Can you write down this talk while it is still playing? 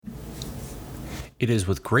It is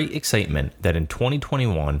with great excitement that in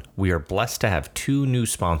 2021, we are blessed to have two new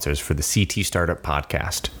sponsors for the CT Startup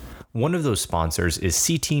Podcast. One of those sponsors is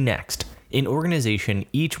CT Next, an organization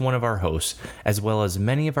each one of our hosts, as well as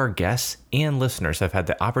many of our guests and listeners, have had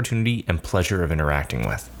the opportunity and pleasure of interacting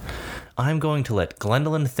with. I'm going to let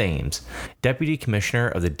Glendolyn Thames, Deputy Commissioner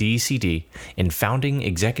of the DCD and founding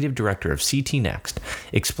Executive Director of CT Next,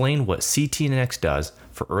 explain what CT Next does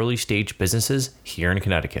for early stage businesses here in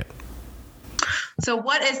Connecticut. So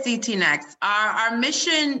what is CT Next? Our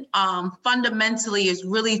mission fundamentally is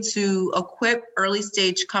really to equip early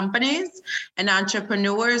stage companies and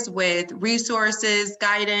entrepreneurs with resources,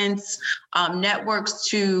 guidance, networks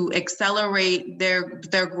to accelerate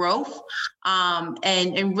their growth,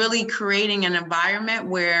 and really creating an environment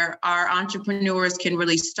where our entrepreneurs can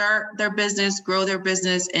really start their business, grow their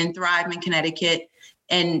business, and thrive in Connecticut,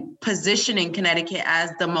 and positioning Connecticut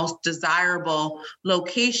as the most desirable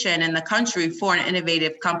location in the country for an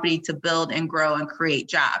innovative company to build and grow and create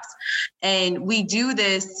jobs. And we do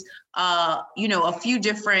this, a few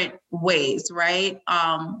different ways, right?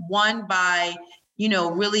 One, by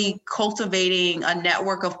really cultivating a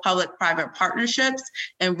network of public-private partnerships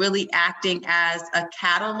and really acting as a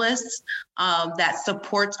catalyst that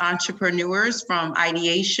supports entrepreneurs from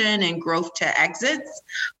ideation and growth to exits.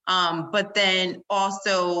 But then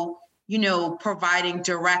also, providing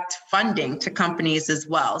direct funding to companies as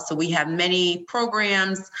well. So we have many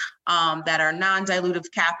programs that are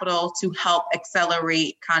non-dilutive capital to help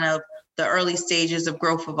accelerate kind of the early stages of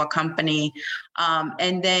growth of a company.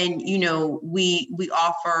 And then, we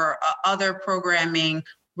offer other programming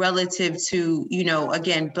relative to,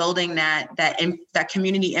 again, building that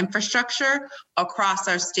community infrastructure across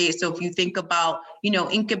our state. So if you think about,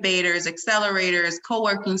 incubators, accelerators,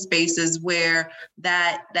 co-working spaces where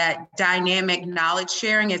that dynamic knowledge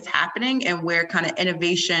sharing is happening and where kind of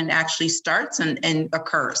innovation actually starts and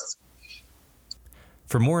occurs.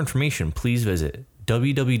 For more information, please visit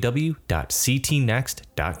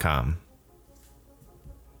www.ctnext.com.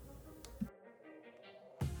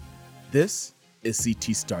 This is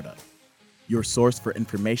CT Startup, your source for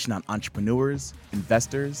information on entrepreneurs,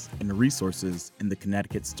 investors, and resources in the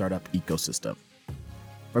Connecticut startup ecosystem.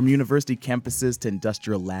 From university campuses to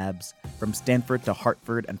industrial labs, from Stanford to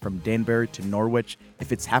Hartford, and from Danbury to Norwich,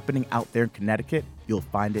 if it's happening out there in Connecticut, you'll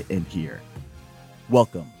find it in here.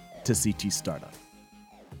 Welcome to CT Startup.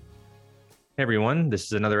 Hey everyone, this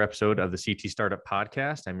is another episode of the CT Startup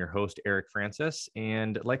Podcast. I'm your host, Eric Francis.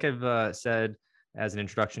 And like I've said as an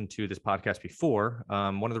introduction to this podcast before,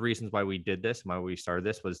 one of the reasons why we did this, why we started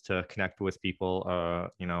this, was to connect with people,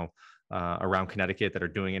 around Connecticut that are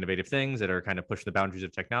doing innovative things, that are kind of pushing the boundaries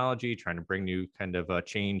of technology, trying to bring new kind of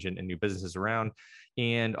change and new businesses around.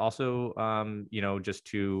 And also, just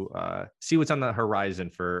to see what's on the horizon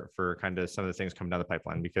for kind of some of the things coming down the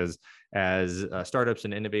pipeline, because as startups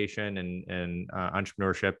and innovation and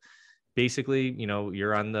entrepreneurship, basically,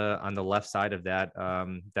 you're on the left side of that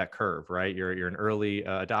curve, right? You're an early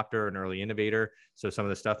adopter, an early innovator. So some of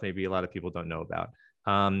the stuff maybe a lot of people don't know about.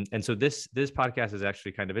 And so this podcast is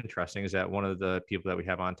actually kind of interesting, is that one of the people that we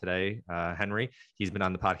have on today, Henry, he's been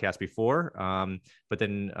on the podcast before, but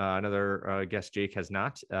then another guest, Jake, has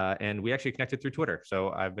not. And we actually connected through Twitter. So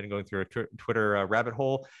I've been going through a Twitter rabbit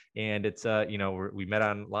hole, and it's, we met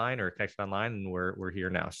online or connected online, and we're here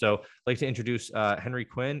now. So I'd like to introduce Henry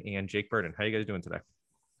Quinn and Jake Burden. How are you guys doing today?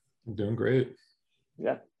 I'm doing great.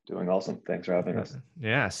 Yeah. Doing awesome. Thanks for having us.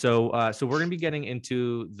 Yeah. So we're going to be getting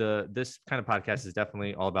into this kind of podcast is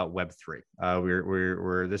definitely all about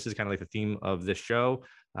Web3. This is kind of like the theme of this show.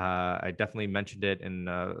 I definitely mentioned it in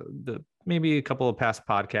maybe a couple of past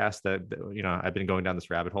podcasts that, I've been going down this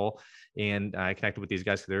rabbit hole, and I connected with these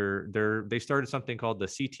guys. They started something called the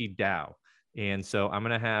CT DAO. And so I'm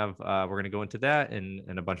going to we're going to go into that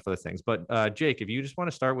and a bunch of other things. But Jake, if you just want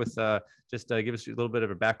to start with give us a little bit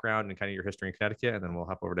of a background and kind of your history in Connecticut, and then we'll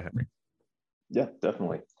hop over to Henry. Yeah,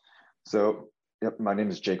 definitely. So, my name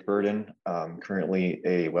is Jake Burden. I'm currently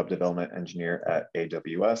a web development engineer at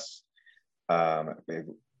AWS. I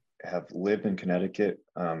have lived in Connecticut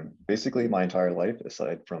basically my entire life,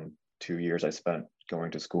 aside from 2 years I spent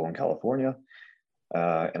going to school in California.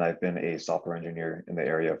 And I've been a software engineer in the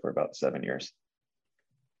area for about 7 years.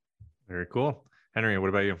 Very cool. Henry, what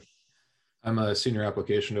about you? I'm a senior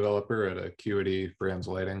application developer at Acuity Brands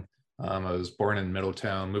Lighting. I was born in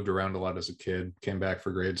Middletown, moved around a lot as a kid, came back for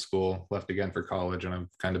grade school, left again for college, and I've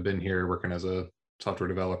kind of been here working as a software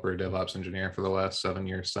developer, DevOps engineer for the last 7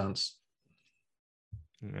 years since.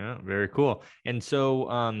 Yeah, very cool. And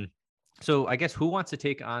so, so I guess who wants to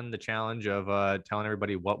take on the challenge of telling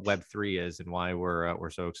everybody what Web3 is and why we're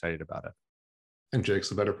so excited about it? And Jake's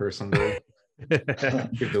a better person to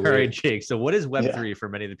All right, Jake. So what is Web3 for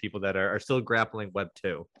many of the people that are still grappling Web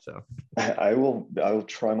 2? So I will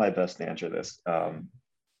try my best to answer this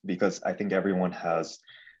because I think everyone has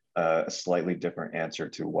a slightly different answer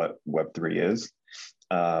to what Web3 is.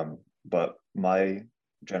 But my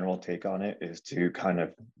general take on it is to kind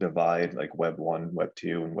of divide like Web 1, Web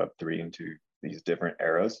 2, and Web 3 into these different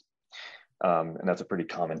eras. And that's a pretty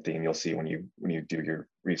common theme you'll see when you do your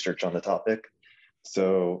research on the topic.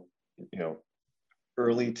 So,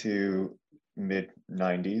 early to mid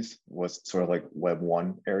 90s was sort of like Web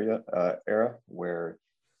 1 era, where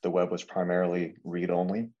the web was primarily read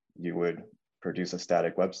only. You would produce a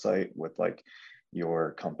static website with like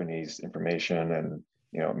your company's information and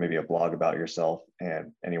maybe a blog about yourself,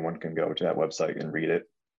 and anyone can go to that website and read it.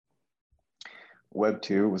 Web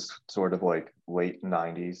 2 was sort of like late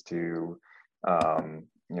 90s to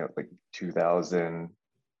like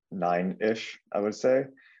 2009-ish, I would say.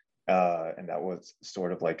 And that was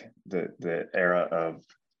sort of like the era of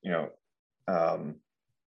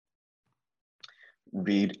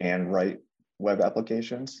read and write web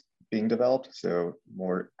applications being developed. So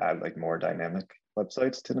add more dynamic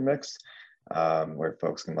websites to the mix, where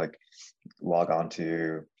folks can like log on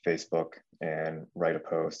to Facebook and write a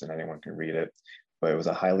post and anyone can read it. But it was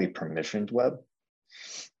a highly permissioned web.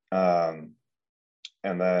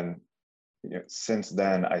 And then since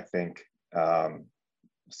then, I think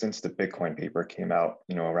since the Bitcoin paper came out,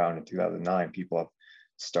 around in 2009, people have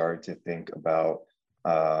started to think about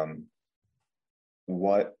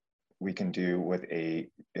what we can do with a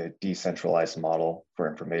decentralized model for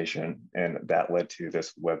information. And that led to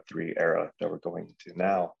this Web3 era that we're going into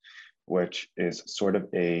now, which is sort of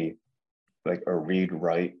a read,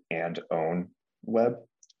 write, and own web,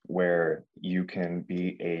 where you can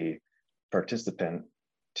be a participant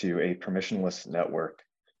to a permissionless network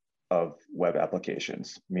of web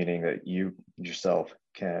applications, meaning that you yourself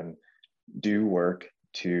can do work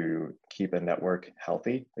to keep a network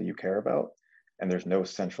healthy that you care about. And there's no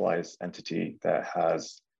centralized entity that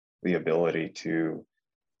has the ability to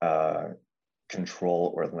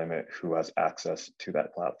control or limit who has access to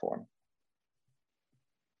that platform.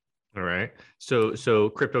 All right. So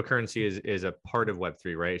cryptocurrency is a part of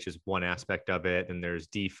Web3, right? It's just one aspect of it. And there's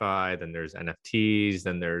DeFi, then there's NFTs,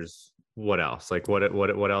 then there's what else? Like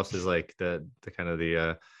what else is like the kind of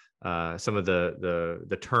the some of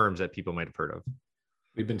the terms that people might have heard of?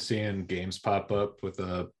 We've been seeing games pop up with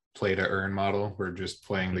a play to earn model, where just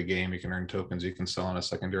playing the game, you can earn tokens you can sell on a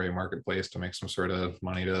secondary marketplace to make some sort of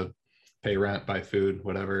money to pay rent, buy food,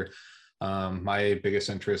 whatever. My biggest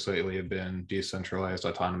interests lately have been decentralized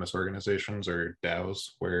autonomous organizations, or DAOs,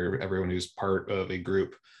 where everyone who's part of a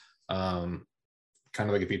group, kind of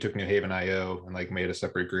like if you took New Haven IO and like made a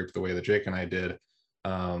separate group the way that Jake and I did,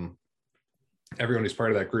 everyone who's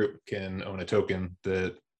part of that group can own a token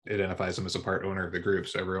that identifies them as a part owner of the group.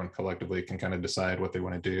 So everyone collectively can kind of decide what they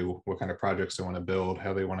want to do, what kind of projects they want to build,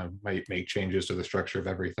 how they want to make changes to the structure of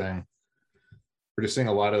everything. We're just seeing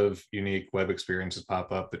a lot of unique web experiences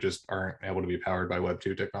pop up that just aren't able to be powered by Web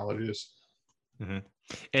 2 technologies. Mm-hmm.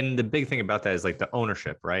 And the big thing about that is like the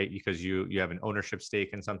ownership, right? Because you have an ownership stake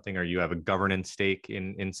in something, or you have a governance stake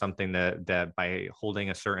in something that by holding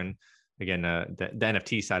a certain, again, the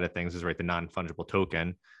NFT side of things is right, the non-fungible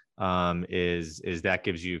token, is that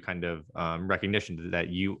gives you kind of recognition that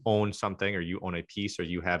you own something, or you own a piece, or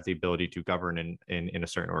you have the ability to govern in a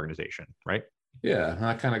certain organization, right? Yeah,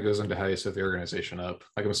 that kind of goes into how you set the organization up.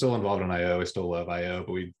 Like I'm still involved in IO, I still love IO,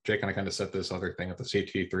 but Jake and I kind of set this other thing up, the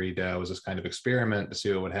CT3 DAO, as this kind of experiment to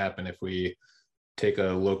see what would happen if we take a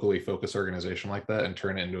locally focused organization like that and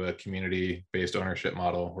turn it into a community-based ownership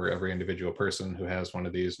model, where every individual person who has one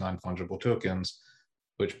of these non-fungible tokens,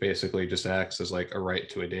 which basically just acts as like a right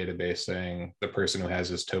to a database, saying the person who has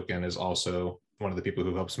this token is also one of the people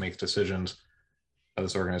who helps make decisions of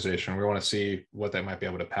this organization. We want to see what that might be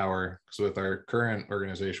able to power. So with our current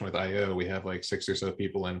organization with IO, we have like 6 or so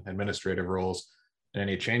people in administrative roles, and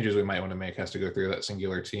any changes we might want to make has to go through that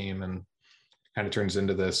singular team, and kind of turns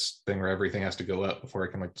into this thing where everything has to go up before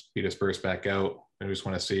it can like be dispersed back out. And we just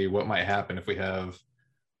want to see what might happen if we have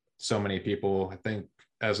so many people. I think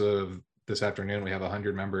as of this afternoon, we have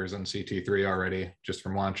 100 members in CT3 already, just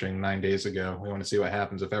from launching 9 days ago. We want to see what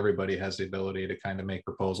happens if everybody has the ability to kind of make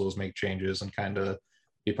proposals, make changes, and kind of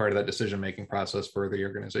be part of that decision-making process for where the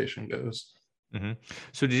organization goes. Mm-hmm.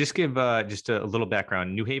 So to just give just a little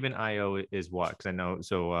background, New Haven IO is what? Because I know,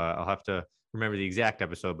 so I'll have to remember the exact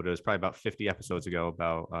episode, but it was probably about 50 episodes ago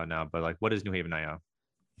about now. But like, what is New Haven IO?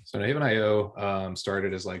 So New Haven IO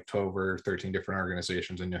started as like 12 or 13 different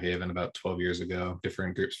organizations in New Haven about 12 years ago,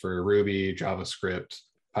 different groups for Ruby, JavaScript,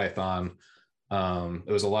 Python.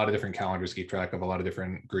 It was a lot of different calendars to keep track of, a lot of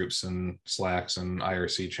different groups and Slacks and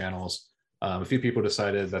IRC channels. A few people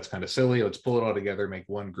decided that's kind of silly. Let's pull it all together, make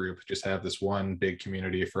one group, just have this one big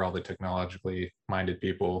community for all the technologically minded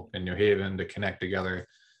people in New Haven to connect together,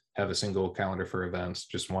 have a single calendar for events,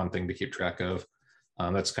 just one thing to keep track of.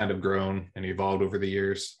 That's kind of grown and evolved over the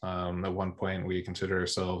years. At one point, we considered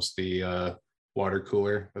ourselves the water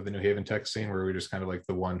cooler of the New Haven tech scene, where we just kind of like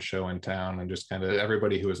the one show in town, and just kind of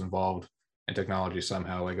everybody who was involved in technology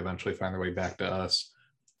somehow like eventually find their way back to us.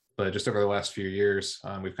 But just over the last few years,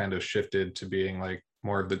 we've kind of shifted to being like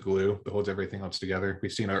more of the glue that holds everything else together.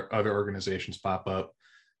 We've seen our other organizations pop up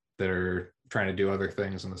that are trying to do other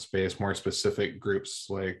things in the space, more specific groups,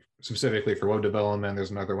 like specifically for web development.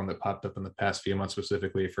 There's another one that popped up in the past few months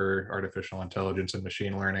specifically for artificial intelligence and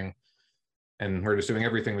machine learning. And we're just doing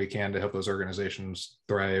everything we can to help those organizations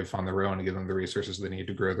thrive on their own and give them the resources they need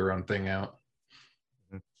to grow their own thing out.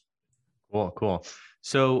 Cool.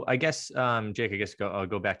 So I guess, Jake, I'll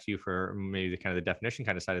go back to you for maybe the kind of the definition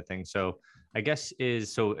kind of side of things. So I guess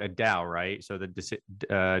so a DAO, right? So the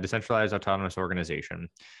decentralized autonomous organization,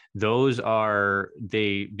 those do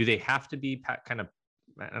they have to be kind of,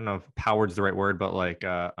 I don't know if powered is the right word, but like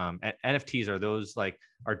NFTs, are those like,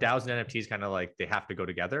 are DAOs and NFTs kind of like they have to go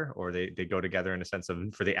together, or they go together in a sense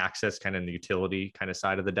of for the access kind of the utility kind of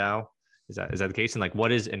side of the DAO? Is that the case? And like,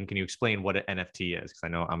 and can you explain what an NFT is? Because I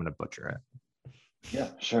know I'm going to butcher it. Yeah,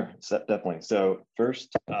 sure. Definitely. So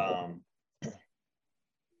first,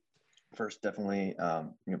 definitely,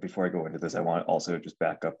 before I go into this, I want to also just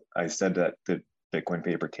back up. I said that the Bitcoin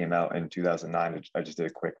paper came out in 2009. I just did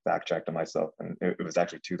a quick fact check to myself, and it was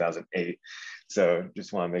actually 2008. So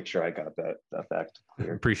just want to make sure I got that fact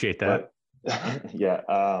clear. Appreciate that. But, yeah.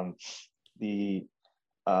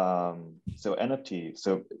 So NFT.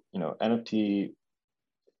 So NFT.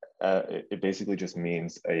 It basically just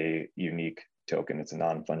means a unique token. It's a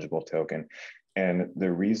non-fungible token. And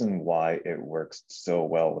the reason why it works so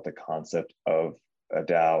well with the concept of a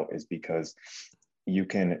DAO is because you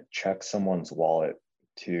can check someone's wallet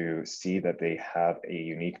to see that they have a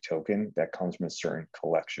unique token that comes from a certain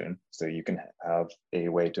collection. So you can have a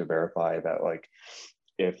way to verify that, like,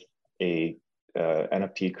 if a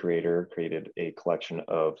NFT creator created a collection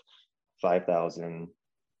of 5,000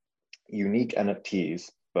 unique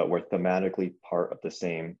NFTs, but were thematically part of the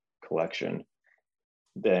same collection,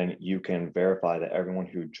 then you can verify that everyone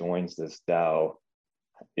who joins this DAO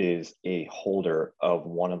is a holder of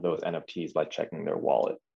one of those NFTs by checking their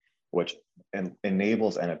wallet, which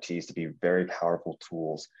enables NFTs to be very powerful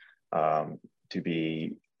tools to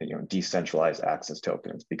be decentralized access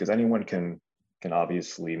tokens, because anyone can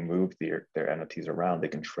obviously move their NFTs around. They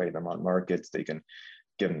can trade them on markets, they can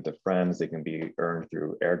give them to friends, they can be earned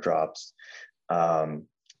through airdrops.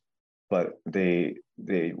 But they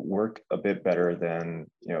work a bit better than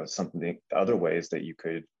something other ways that you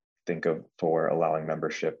could think of for allowing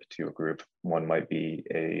membership to a group. One might be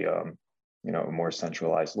a more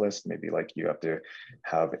centralized list. Maybe like you have to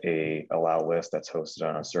have a allow list that's hosted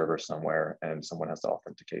on a server somewhere, and someone has to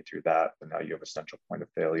authenticate through that. And now you have a central point of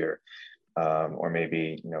failure. Or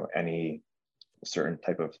maybe any certain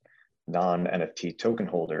type of non-NFT token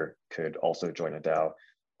holder could also join a DAO.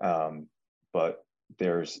 But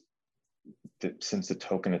since the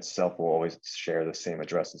token itself will always share the same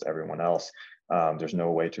address as everyone else, there's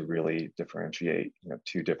no way to really differentiate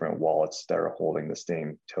two different wallets that are holding the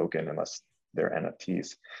same token unless they're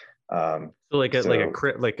NFTs. So like a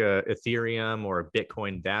Ethereum or a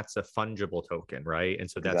Bitcoin, that's a fungible token, right? And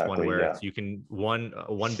so that's exactly, one where you can one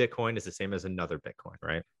Bitcoin is the same as another Bitcoin,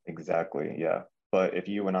 right? Exactly, yeah. But if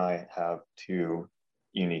you and I have two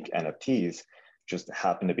unique NFTs, just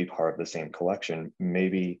happen to be part of the same collection,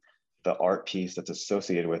 maybe the art piece that's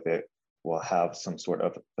associated with it will have some sort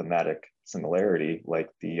of thematic similarity, like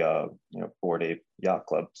the Bored Ape Yacht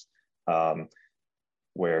Clubs,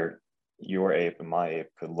 where your ape and my ape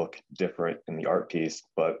could look different in the art piece,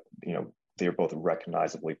 but they're both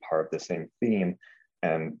recognizably part of the same theme,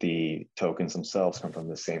 and the tokens themselves come from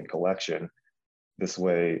the same collection. This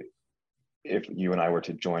way, if you and I were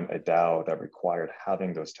to join a DAO that required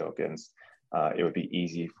having those tokens, it would be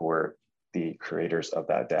easy for the creators of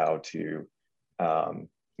that DAO to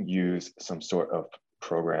use some sort of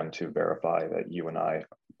program to verify that you and I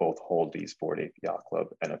both hold these Bored Ape Yacht Club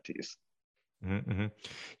NFTs. Mm-hmm.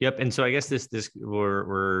 Yep. And so I guess this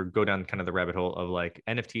we're go down kind of the rabbit hole of like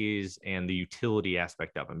NFTs and the utility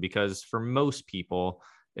aspect of them, because for most people,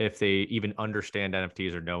 if they even understand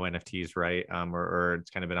NFTs or know NFTs, right, or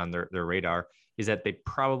it's kind of been on their radar, is that they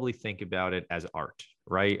probably think about it as art,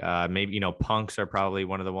 right? Maybe, punks are probably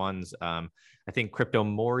one of the ones. I think crypto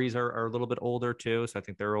Moris are a little bit older too. So I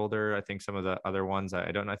think they're older. I think some of the other ones,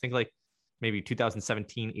 I don't know. I think like maybe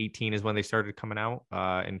 2017, 18 is when they started coming out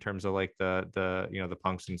in terms of like the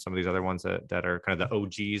punks and some of these other ones that are kind of the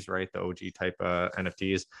OGs, right? The OG type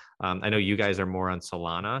NFTs. I know you guys are more on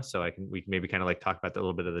Solana, so we can maybe kind of like talk about a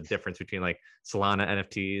little bit of the difference between like Solana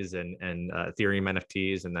NFTs and Ethereum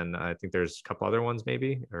NFTs, and then I think there's a couple other ones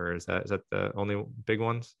maybe, or is that the only big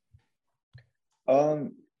ones?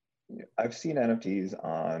 I've seen NFTs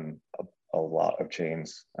on a lot of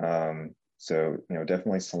chains. So,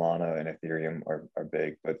 definitely Solana and Ethereum are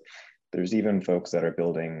big, but there's even folks that are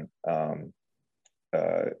building or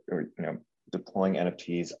deploying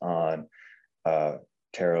NFTs on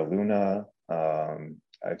Terra Luna.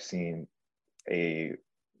 I've seen a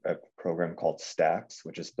program called Stacks,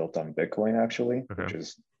 which is built on Bitcoin actually, Okay. which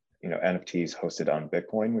is NFTs hosted on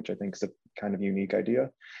Bitcoin, which I think is a kind of unique idea.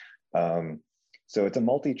 So it's a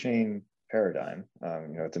multi-chain paradigm.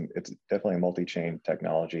 It's definitely a multi-chain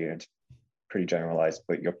technology, and it's pretty generalized,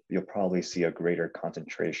 but you'll probably see a greater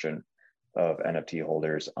concentration of NFT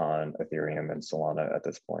holders on Ethereum and Solana at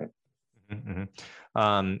this point.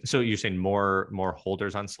 Mm-hmm. So you're saying more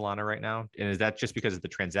holders on Solana right now, and is that just because of the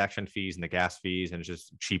transaction fees and the gas fees, and it's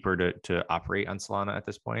just cheaper to operate on Solana at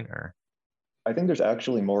this point, or? I think there's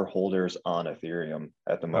actually more holders on Ethereum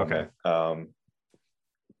at the moment. Okay.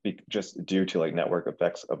 Just due to like network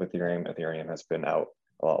effects of Ethereum. Ethereum has been out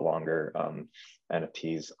a lot longer.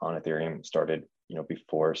 NFTs on Ethereum started,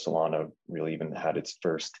 before Solana really even had its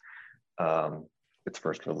first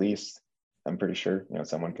release. I'm pretty sure.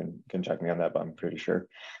 Someone can check me on that, but I'm pretty sure.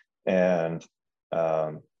 And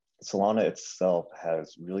Solana itself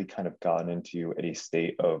has really kind of gotten into a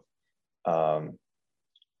state of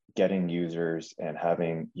getting users and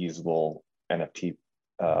having usable NFT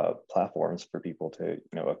platforms for people to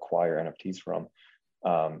acquire NFTs from.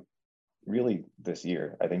 Really this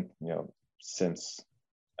year, I think since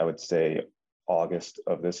I would say August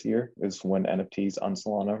of this year is when NFTs on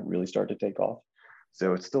Solana really started to take off.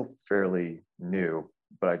 So it's still fairly new,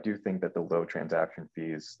 but I do think that the low transaction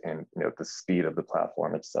fees and the speed of the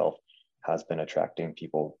platform itself has been attracting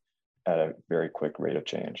people at a very quick rate of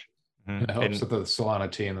change. It helps that the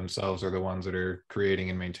Solana team themselves are the ones that are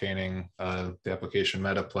creating and maintaining the application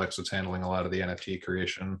Metaplex that's handling a lot of the NFT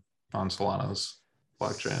creation on Solana's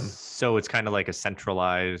blockchain. So it's kind of like a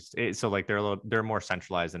centralized. So like they're more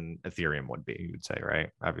centralized than Ethereum would be, you would say, right?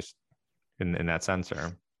 Obviously, in that sense,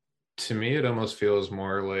 or? To me, it almost feels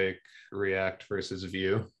more like React versus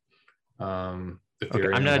Vue.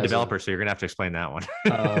 Okay, I'm not a developer, so you're gonna have to explain that one.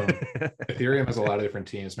 Ethereum has a lot of different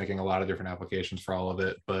teams making a lot of different applications for all of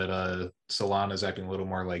it, but Solana is acting a little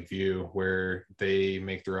more like Vue, where they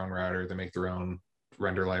make their own router, they make their own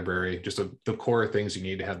render library. Just the core things you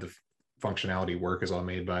need to have the functionality work is all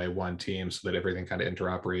made by one team, so that everything kind of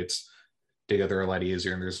interoperates together a lot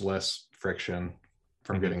easier, and there's less friction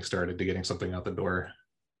from getting started to getting something out the door.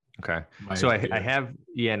 Okay. So I have,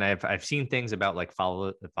 and I've seen things about like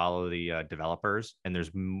follow the developers, and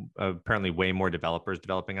there's apparently way more developers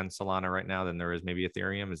developing on Solana right now than there is maybe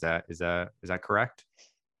Ethereum. Is that correct?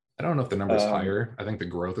 I don't know if the number's higher. I think the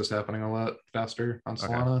growth is happening a lot faster on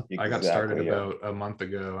Solana. Okay. I got started about a month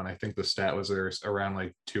ago, and I think the stat was there's around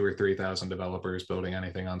like 2,000 or 3,000 developers building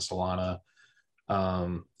anything on Solana.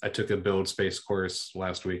 I took a build space course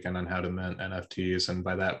last weekend on how to mint NFTs, and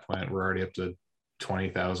by that point, we're already up to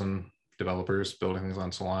 20,000 developers building things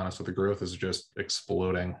on Solana. So the growth is just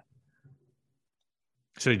exploding.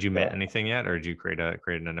 So did you mint anything yet, or did you create an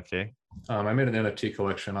NFT? I made an NFT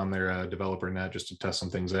collection on their developer net just to test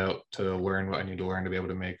some things out, to learn what I need to learn to be able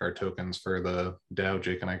to make our tokens for the DAO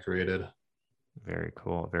Jake and I created. Very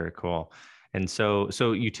cool. Very cool. And so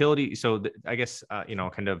utility. So I guess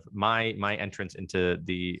kind of my entrance into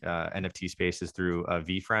the NFT space is through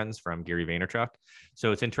VeeFriends from Gary Vaynerchuk.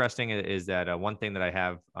 So it's interesting is that one thing that I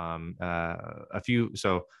have a few.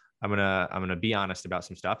 So I'm gonna be honest about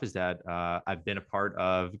some stuff. Is that I've been a part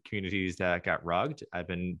of communities that got rugged. I've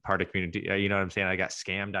been part of community. You know what I'm saying? I got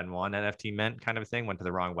scammed on one NFT mint kind of thing. Went to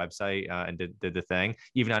the wrong website and did the thing.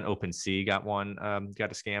 Even on OpenSea, got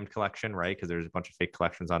a scammed collection, right? Because there's a bunch of fake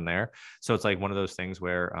collections on there. So it's like one of those things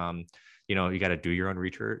where you got to do your own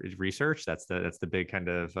research. That's the big kind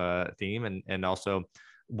of theme, and also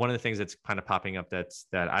one of the things that's kind of popping up that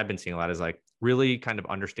I've been seeing a lot is like really kind of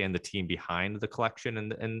understand the team behind the collection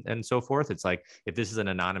and so forth. It's like, if this is an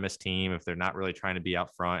anonymous team, if they're not really trying to be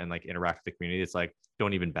out front and like interact with the community, it's like,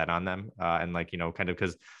 don't even bet on them. And like, kind of,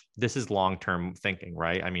 because this is long-term thinking,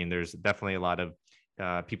 right? I mean, there's definitely a lot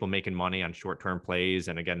of people making money on short-term plays.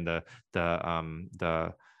 And again,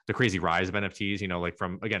 the the crazy rise of NFTs, like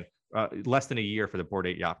from, again, less than a year for the Bored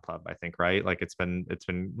Ape Yacht Club, I think, right? Like it's been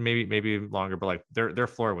maybe longer, but like their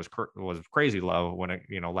floor was crazy low when it,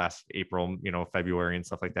 last April, February and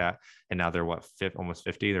stuff like that. And now they're almost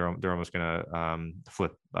 50. They're almost gonna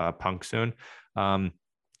flip punk soon.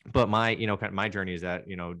 But my, kind of my journey is that,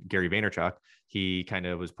 Gary Vaynerchuk, he kind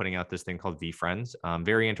of was putting out this thing called VeeFriends.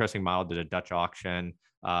 Very interesting model, did a Dutch auction.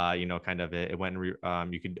 Kind of it went,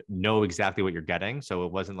 you could know exactly what you're getting. So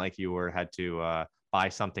it wasn't like you had to buy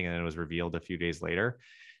something and then it was revealed a few days later.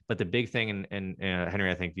 But the big thing, and Henry,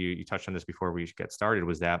 I think you touched on this before we get started,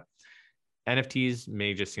 was that NFTs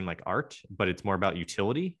may just seem like art, but it's more about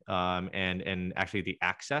utility and actually the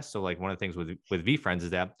access. So like one of the things with VeeFriends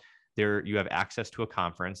is that you have access to a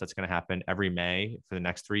conference that's going to happen every May for the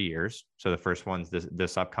next 3 years. So the first one's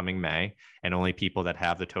this upcoming May, and only people that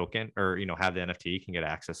have the token or have the NFT can get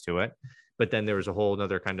access to it. But then there was a whole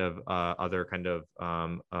other kind of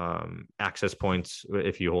access points.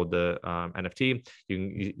 If you hold the NFT,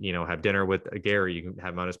 you can have dinner with Gary. You can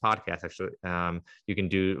have him on his podcast. Actually, you can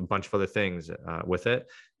do a bunch of other things with it.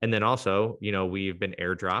 And then also, we've been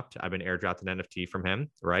airdropped. I've been airdropped an NFT from him,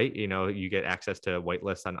 right? You get access to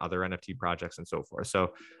whitelists on other NFT projects and so forth.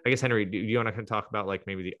 So I guess, Henry, do you want to kind of talk about like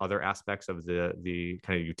maybe the other aspects of the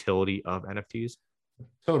kind of utility of NFTs?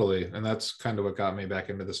 Totally. And that's kind of what got me back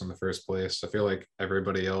into this in the first place. I feel like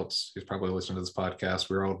everybody else who's probably listening to this podcast,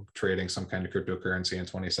 we're all trading some kind of cryptocurrency in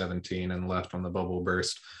 2017 and left when the bubble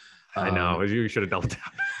burst. I know, you should have doubled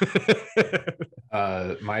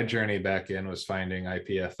down. My journey back in was finding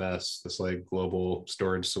IPFS, this like global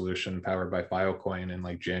storage solution powered by Filecoin in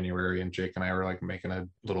like January, and Jake and I were like making a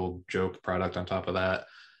little joke product on top of that.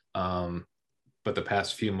 But the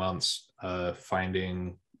past few months,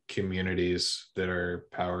 finding communities that are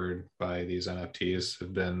powered by these NFTs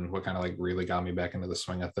have been what kind of like really got me back into the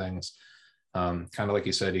swing of things. Kind of like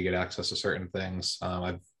you said, you get access to certain things.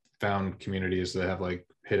 I've found communities that have like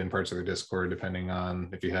hidden parts of their Discord, depending on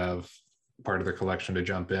if you have part of their collection to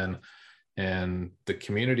jump in. And the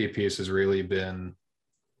community piece has really been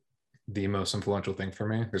the most influential thing for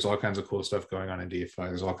me. There's all kinds of cool stuff going on in DeFi.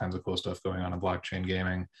 There's all kinds of cool stuff going on in blockchain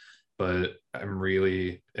gaming, but I'm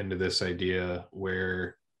really into this idea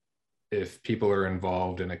where if people are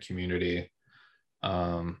involved in a community,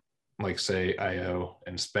 like say IO,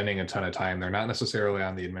 and spending a ton of time, they're not necessarily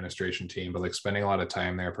on the administration team, but like spending a lot of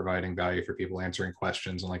time there, providing value for people, answering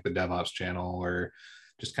questions on like the DevOps channel, or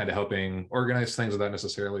just kind of helping organize things without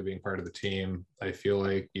necessarily being part of the team. I feel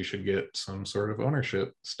like you should get some sort of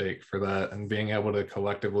ownership stake for that, and being able to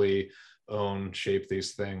collectively shape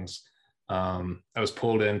these things. I was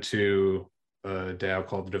pulled into a DAO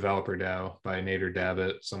called the Developer DAO by Nader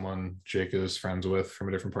Dabit, someone Jake is friends with from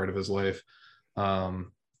a different part of his life.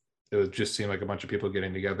 It would just seem like a bunch of people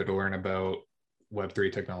getting together to learn about Web3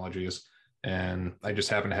 technologies. And I just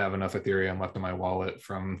happened to have enough Ethereum left in my wallet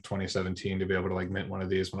from 2017 to be able to like mint one of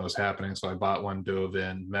these when it was happening. So I bought one, dove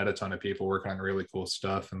in, met a ton of people working on really cool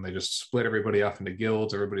stuff, and they just split everybody off into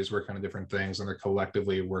guilds. Everybody's working on different things, and they're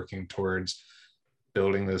collectively working towards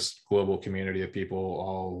building this global community of people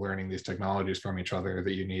all learning these technologies from each other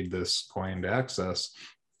that you need this coin to access.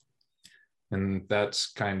 And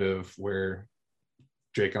that's kind of where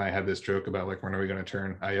Jake and I had this joke about like, when are we going to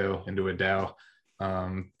turn IO into a DAO?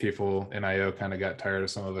 People in IO kind of got tired of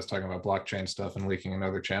some of us talking about blockchain stuff and leaking in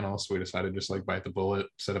other channels. So we decided just like bite the bullet,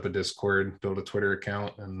 set up a Discord, build a Twitter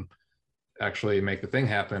account, and actually make the thing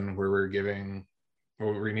happen where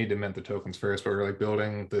we need to mint the tokens first, but we're like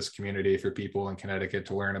building this community for people in Connecticut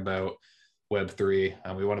to learn about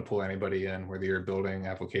Web3. We want to pull anybody in, whether you're building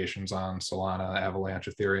applications on Solana, Avalanche,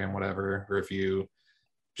 Ethereum, whatever, or if you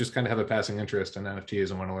just kind of have a passing interest in NFTs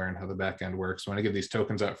and want to learn how the back end works. We want to give these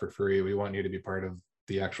tokens out for free. We want you to be part of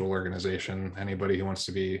the actual organization. Anybody who wants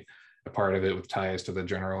to be a part of it with ties to the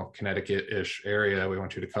general Connecticut-ish area, we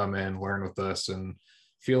want you to come in, learn with us, and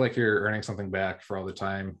feel like you're earning something back for all the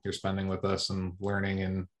time you're spending with us and learning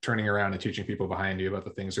and turning around and teaching people behind you about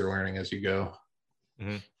the things you're learning as you go.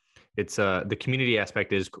 Mm-hmm. It's the community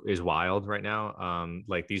aspect is wild right now.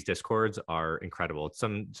 Like these Discords are incredible.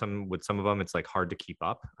 Some with some of them, it's like hard to keep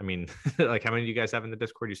up. I mean, like how many do you guys have in the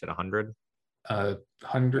Discord? You said 100?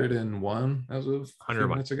 101 as of 100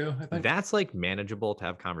 minutes ago, I think. That's like manageable to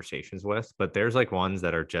have conversations with, but there's like ones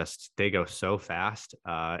that are just, they go so fast.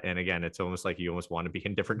 And again, it's almost like you almost want to be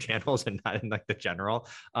in different channels and not in like the general.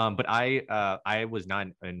 But I was not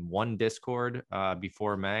in one Discord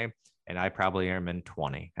before May, and I probably am in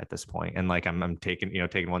 20 at this point. And like I'm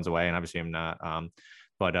taking ones away, and obviously I'm not.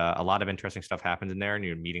 But a lot of interesting stuff happens in there, and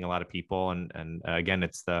you're meeting a lot of people. And again,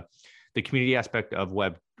 it's the community aspect of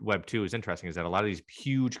web 2 is interesting, is that a lot of these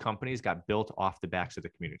huge companies got built off the backs of the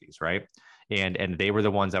communities, right? And they were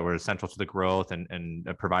the ones that were essential to the growth and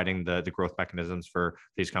providing the growth mechanisms for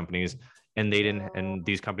these companies. And they didn't, and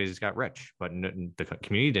these companies got rich, but the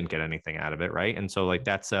community didn't get anything out of it, right? And so like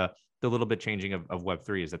that's the little bit changing of web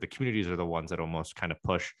 3 is that the communities are the ones that almost kind of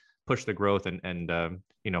push the growth, and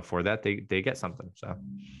for that they get something. So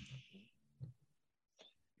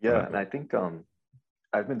yeah, and I think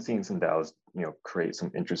I've been seeing some DAOs, create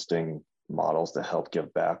some interesting models to help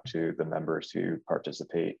give back to the members who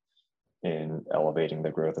participate in elevating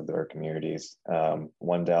the growth of their communities.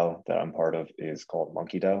 One DAO that I'm part of is called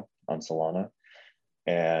Monkey DAO on Solana.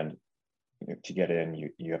 And to get in,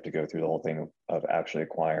 you have to go through the whole thing of actually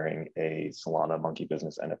acquiring a Solana Monkey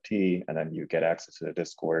Business NFT, and then you get access to the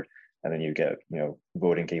Discord, and then you get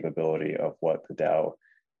voting capability of what the DAO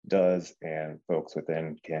does, and folks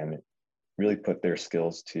within can really put their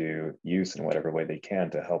skills to use in whatever way they can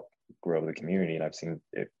to help grow the community. And I've seen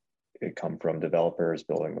it come from developers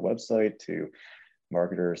building the website to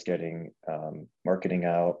marketers getting marketing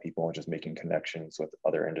out, people just making connections with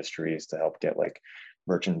other industries to help get like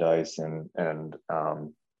merchandise and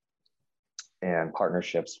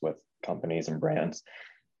partnerships with companies and brands.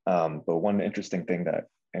 But one interesting thing that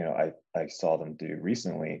I saw them do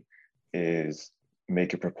recently is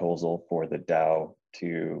make a proposal for the DAO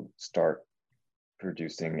to start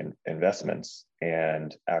producing investments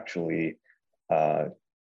and actually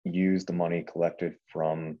use the money collected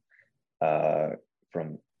from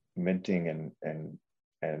minting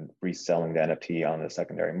and reselling the NFT on the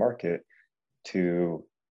secondary market to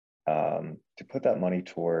put that money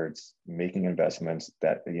towards making investments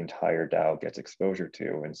that the entire DAO gets exposure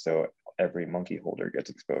to, and so every monkey holder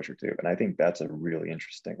gets exposure to. And I think that's a really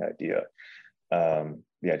interesting idea.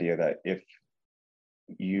 The idea that if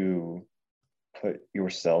you put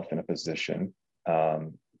yourself in a position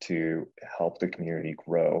to help the community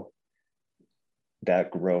grow,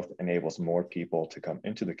 that growth enables more people to come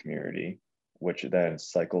into the community, which then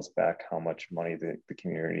cycles back how much money the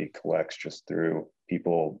community collects just through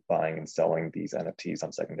people buying and selling these NFTs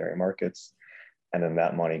on secondary markets. And then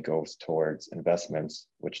that money goes towards investments,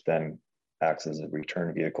 which then acts as a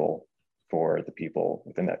return vehicle for the people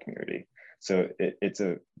within that community. So it's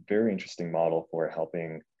a very interesting model for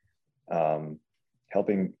helping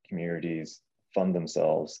communities fund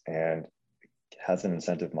themselves, and has an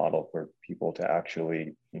incentive model for people to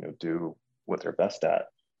actually do what they're best at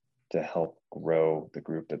to help grow the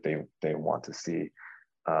group that they want to see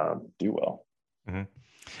do well. Mm-hmm.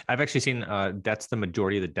 I've actually seen that's the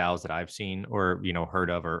majority of the DAOs that I've seen or heard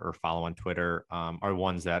of or follow on Twitter are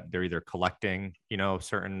ones that they're either collecting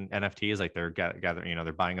certain NFTs, like they're gathering,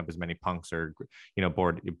 they're buying up as many punks or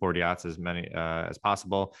board yachts as many as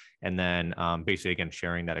possible, and then basically again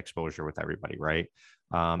sharing that exposure with everybody, right?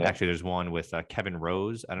 Actually, there's one with Kevin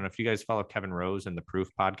Rose. I don't know if you guys follow Kevin Rose and the Proof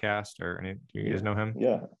podcast, or any. Do you guys know him?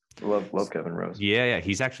 Yeah, love Kevin Rose. Yeah.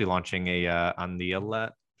 He's actually launching a on the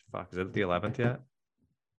 11th. Is it the 11th yet?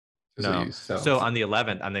 No. So on the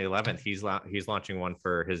 11th, he's launching one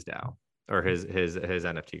for his DAO or his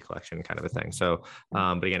NFT collection, kind of a thing. So,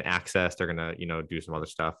 but again, access, they're gonna do some other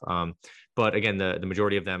stuff. But again, the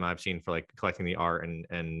majority of them I've seen for like collecting the art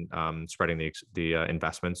and spreading the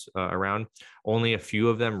investments around. Only a few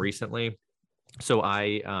of them recently. So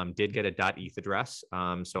I did get a .eth address.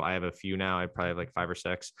 So I have a few now. I probably have like 5 or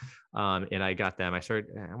 6. And I got them. I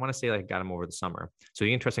want to say like got them over the summer. So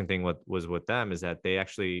the interesting thing was with them is that they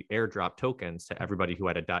actually airdrop tokens to everybody who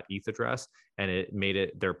had a .eth address, and it made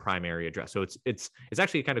it their primary address. So it's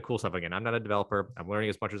actually kind of cool stuff. Again, I'm not a developer. I'm learning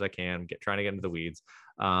as much as I can, trying to get into the weeds.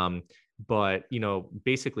 But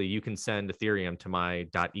basically you can send Ethereum to my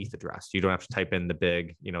 .eth address. You don't have to type in the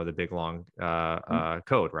big long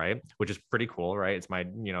code, right? Which is pretty cool, right? It's my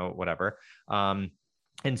whatever. And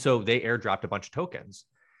so they airdropped a bunch of tokens,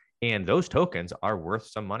 and those tokens are worth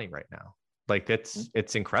some money right now. Like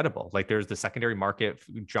it's incredible. Like there's the secondary market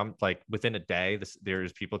jumped like within a day.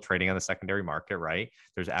 There's people trading on the secondary market, right?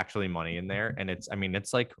 There's actually money in there, and it's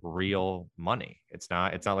like real money. It's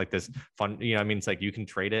not like this fun, it's like you can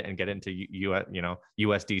trade it and get into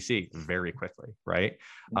USDC very quickly, right?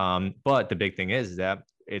 But the big thing is that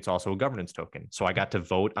it's also a governance token. So I got to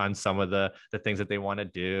vote on some of the things that they want to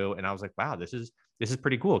do, and I was like, wow, this is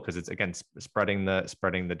pretty cool, because it's again spreading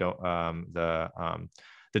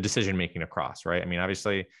the decision making across, right? I mean,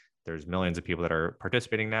 obviously, there's millions of people that are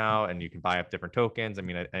participating now, and you can buy up different tokens. I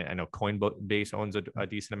mean, I know Coinbase owns a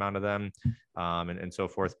decent amount of them, and so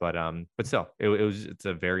forth. But still, it's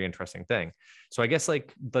a very interesting thing. So I guess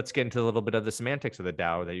let's get into a little bit of the semantics of the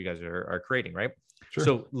DAO that you guys are creating, right? Sure.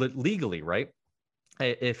 So legally, right?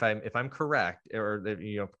 if I'm correct, or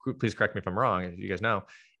please correct me if I'm wrong, if you guys know,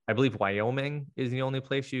 I believe Wyoming is the only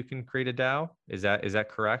place you can create a DAO. Is that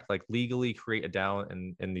correct? Like legally create a DAO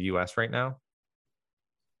in the US right now?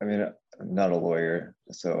 I mean, I'm not a lawyer,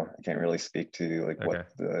 so I can't really speak to like Okay.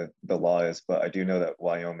 what the law is, but I do know that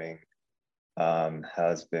Wyoming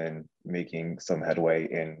has been making some headway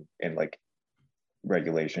in like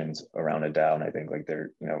regulations around a DAO, and I think like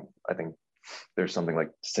I think there's something like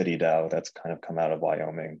City DAO that's kind of come out of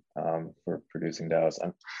Wyoming for producing DAOs,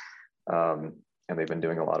 and they've been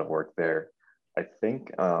doing a lot of work there. I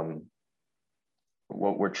think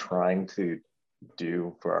what we're trying to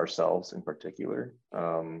do for ourselves in particular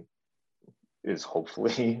is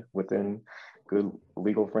hopefully within good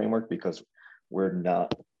legal framework, because we're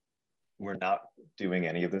not doing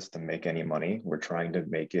any of this to make any money. We're trying to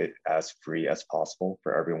make it as free as possible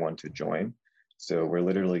for everyone to join. So we're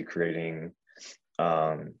literally creating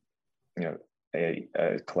a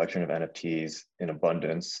collection of NFTs in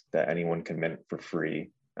abundance that anyone can mint for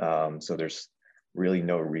free. So there's really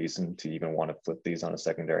no reason to even want to flip these on a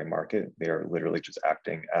secondary market. They are literally just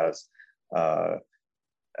acting as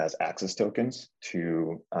access tokens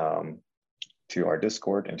to our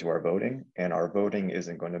Discord and to our voting. And our voting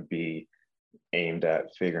isn't going to be aimed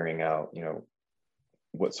at figuring out,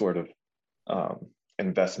 what sort of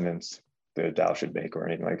investments the DAO should make or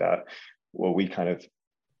anything like that. What we kind of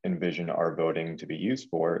envision our voting to be used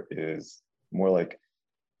for is more like,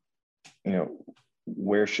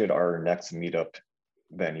 where should our next meetup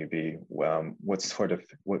venue be? What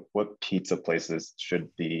pizza places should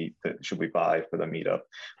we buy for the meetup?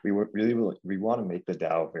 We want to make the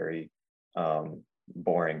DAO very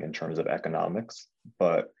boring in terms of economics,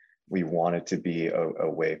 but we want it to be a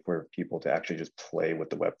way for people to actually just play with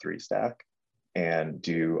the Web3 stack and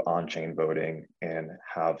do on-chain voting and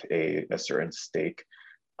have a certain stake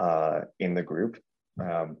in the group.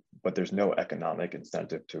 But there's no economic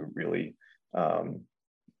incentive to really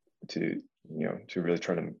really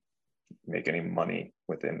try to make any money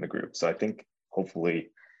within the group. So I think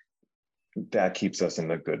hopefully that keeps us in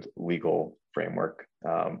a good legal framework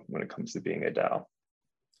when it comes to being a DAO.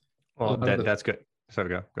 Well, that's good. So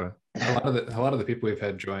go ahead. A lot of the people we've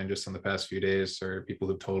had join just in the past few days are people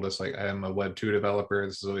who've told us, like, I am a Web2 developer.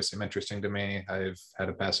 This has always seemed interesting to me. I've had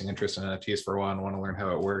a passing interest in NFTs for a while and want to learn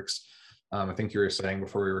how it works. I think you were saying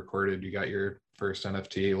before we recorded, you got your first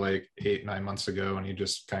NFT like 8-9 months ago, and you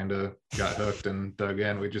just kind of got hooked and dug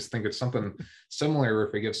in. We just think it's something similar where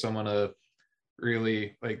if we give someone a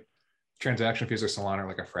really like transaction fees or Solana are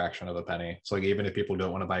like a fraction of a penny. So like even if people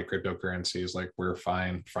don't want to buy cryptocurrencies, like we're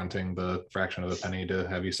fine fronting the fraction of a penny to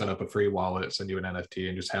have you set up a free wallet, send you an NFT,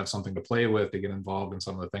 and just have something to play with, to get involved in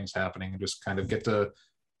some of the things happening and just kind of get to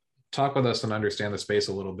talk with us and understand the space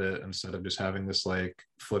a little bit, instead of just having this like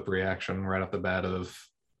flip reaction right off the bat of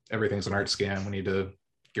everything's an art scam. We need to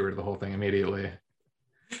get rid of the whole thing immediately.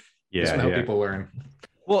 Just help people learn.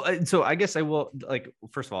 Well, so I guess I will, like,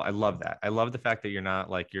 first of all, I love that. I love the fact that you're not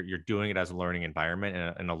like, you're doing it as a learning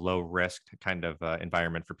environment and a low risk kind of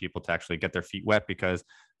environment for people to actually get their feet wet, because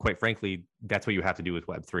quite frankly, that's what you have to do with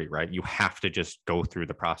Web3, right? You have to just go through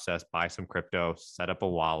the process, buy some crypto, set up a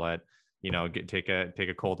wallet, take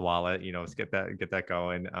a cold wallet, get that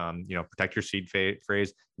going, protect your seed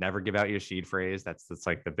phrase, never give out your seed phrase. That's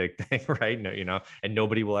like the big thing, right? No, and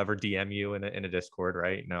nobody will ever DM you in a Discord,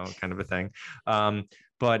 right? Kind of a thing.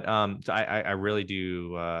 But so I really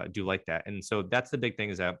do like that. And so that's the big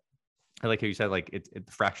thing, is that I like how you said, like, it's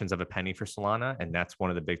fractions of a penny for Solana. And that's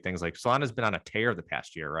one of the big things. Like Solana's been on a tear the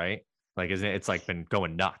past year, right? Like, isn't it? It's like been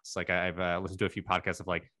going nuts. Like I've listened to a few podcasts of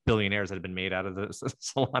like billionaires that have been made out of the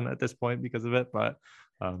Solana at this point because of it. But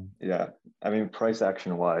yeah, I mean, price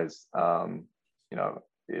action wise,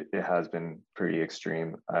 it has been pretty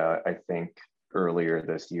extreme. I think earlier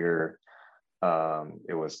this year,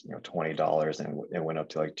 it was $20 and it went up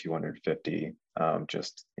to like $250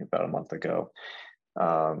 just about a month ago.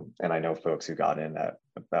 And I know folks who got in at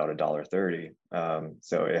about $1.30.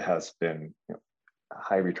 So it has been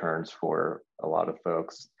high returns for a lot of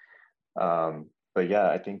folks. But yeah,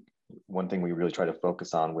 I think one thing we really try to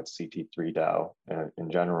focus on with CT3 DAO in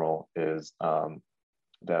general is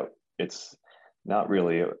that it's not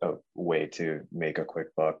really a way to make a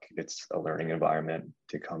quick buck. It's a learning environment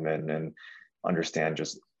to come in and understand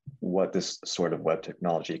just what this sort of web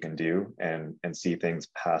technology can do, and see things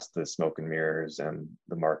past the smoke and mirrors and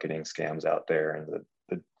the marketing scams out there and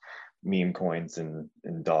the meme coins and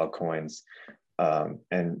dog coins,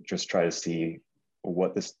 and just try to see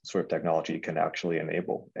what this sort of technology can actually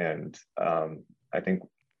enable. And I think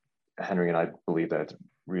Henry and I believe that it's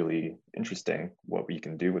really interesting what we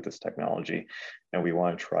can do with this technology. And we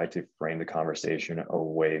want to try to frame the conversation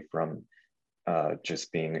away from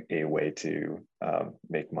just being a way to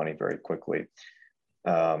make money very quickly.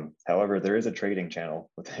 However, there is a trading channel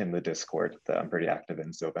within the Discord that I'm pretty active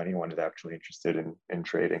in. So if anyone is actually interested in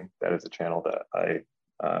trading, that is a channel that I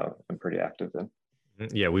am pretty active in.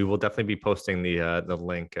 Yeah, we will definitely be posting the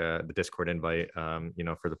link, the Discord invite,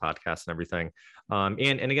 for the podcast and everything.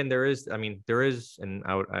 And again, there is, and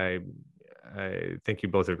I think you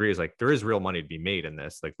both agree, is like there is real money to be made in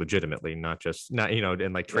this, like legitimately, not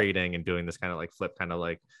in like trading and doing this kind of like flip kind of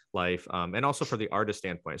like life, and also for the artist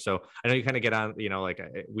standpoint. So I know you kind of get on,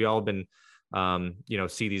 we all been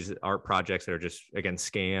see these art projects that are just, again,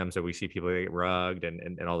 scams, or we see people get rugged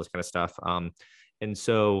and all this kind of stuff. And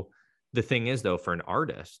so the thing is, though, for an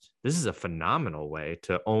artist, this is a phenomenal way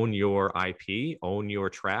to own your IP, own your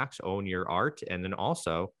tracks, own your art. And then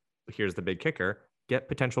also, here's the big kicker, get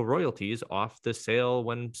potential royalties off the sale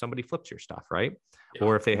when somebody flips your stuff, right? Yeah.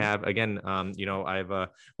 Or if they have, again, I've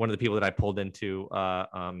one of the people that I pulled into, one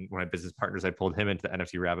of my business partners, I pulled him into the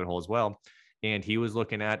NFT rabbit hole as well. And he was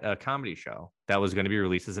looking at a comedy show that was going to be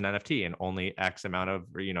released as an NFT, and only X amount of,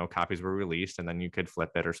 copies were released, and then you could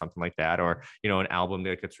flip it or something like that, or, an album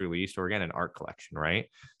that gets released, or again, an art collection, right?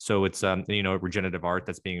 So it's, regenerative art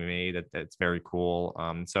that's being made that's very cool.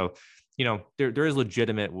 So, there is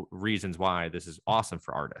legitimate reasons why this is awesome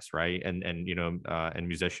for artists, right? And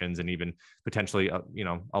musicians, and even potentially,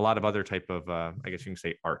 a lot of other type of, I guess you can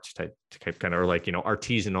say arts type kind of, or like,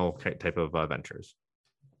 artisanal type of ventures.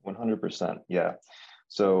 100%. Yeah.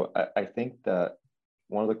 So I think that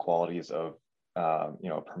one of the qualities of, a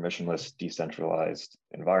permissionless, decentralized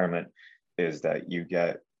environment is that you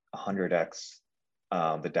get 100x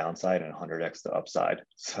the downside and 100x the upside.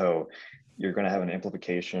 So you're going to have an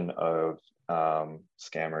amplification of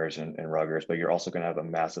scammers and ruggers, but you're also going to have a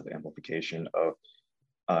massive amplification of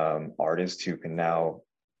artists who can now,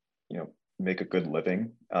 make a good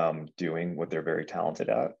living doing what they're very talented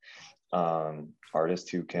at. Artists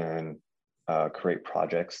who can create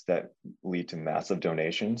projects that lead to massive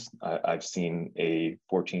donations. I've seen a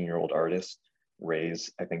 14-year-old artist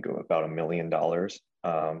raise, I think, about $1 million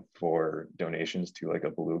for donations to like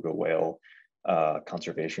a beluga whale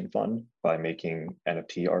conservation fund by making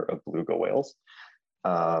NFT art of beluga whales.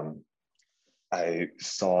 I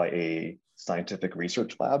saw a scientific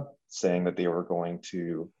research lab saying that they were going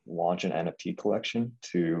to launch an NFT collection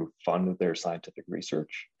to fund their scientific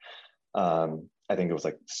research. I think it was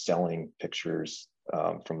like selling pictures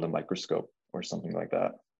from the microscope or something like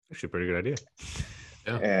that. Actually, a pretty good idea.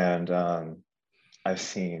 Yeah. And I've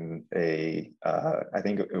seen I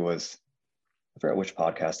think it was, I forget which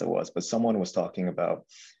podcast it was, but someone was talking about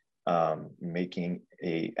making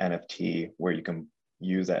a NFT where you can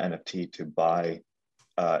use that NFT to buy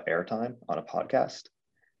airtime on a podcast.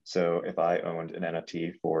 So if I owned an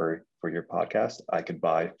NFT for your podcast, I could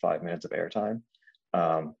buy 5 minutes of airtime.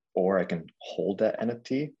 Or I can hold that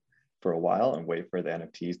NFT for a while and wait for the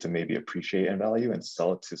NFTs to maybe appreciate in value and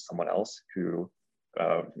sell it to someone else who,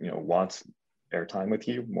 wants airtime with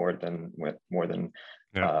you more than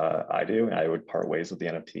I do. And I would part ways with the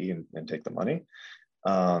NFT and take the money.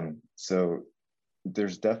 So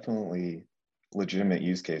there's definitely legitimate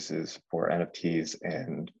use cases for NFTs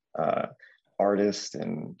and artists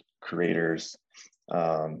and creators.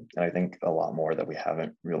 And I think a lot more that we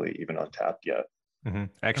haven't really even untapped yet. Mm-hmm.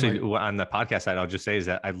 Actually, on the podcast side, I'll just say is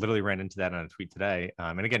that I literally ran into that on a tweet today.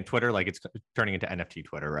 And again, Twitter, like it's turning into NFT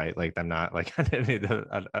Twitter, right? Like I'm not like any of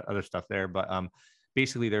the other stuff there, but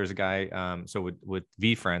basically there's a guy. So with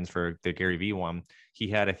VeeFriends, for the Gary Vee one, he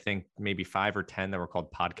had, I think, maybe 5 or 10 that were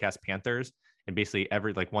called Podcast Panthers. And basically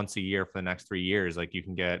once a year for the next 3 years, like you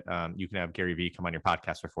can have Gary Vee come on your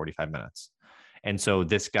podcast for 45 minutes. And so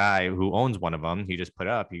this guy who owns one of them, he just put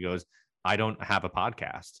up, he goes, I don't have a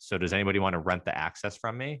podcast. So does anybody want to rent the access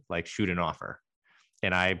from me? Like, shoot an offer.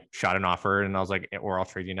 And I shot an offer and I was like, or I'll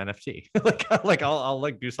trade you an NFT. like I'll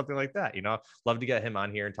like do something like that, love to get him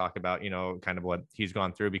on here and talk about, kind of what he's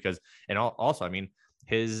gone through, because, and also, I mean,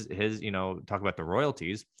 his, talk about the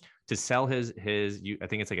royalties to sell his, I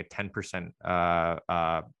think it's like a 10%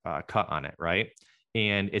 cut on it. Right.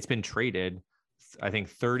 And it's been traded, I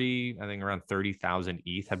think around 30,000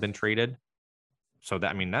 ETH have been traded. So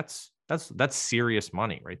that, I mean, that's serious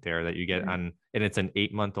money right there that you get on, and it's an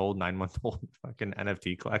 8-month-old, 9-month-old fucking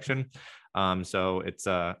NFT collection. So it's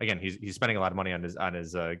again, he's spending a lot of money on his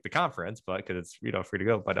the conference, but because it's free to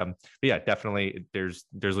go. But yeah, definitely there's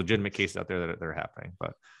legitimate cases out there that are happening.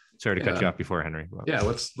 But sorry to cut you off before, Henry. But. Yeah,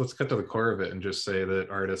 let's cut to the core of it and just say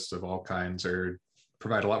that artists of all kinds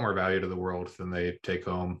provide a lot more value to the world than they take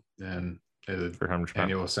home. And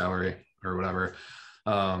annual salary or whatever.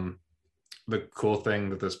 The cool thing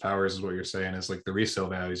that this powers is what you're saying is like the resale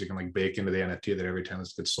values you can like bake into the NFT, that every time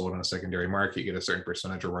this gets sold in a secondary market, you get a certain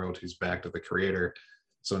percentage of royalties back to the creator.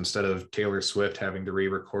 So instead of Taylor Swift having to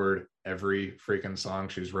re-record every freaking song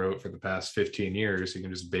she's wrote for the past 15 years, you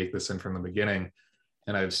can just bake this in from the beginning.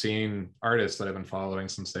 And I've seen artists that I've been following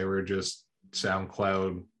since they were just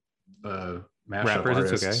SoundCloud mashup rappers,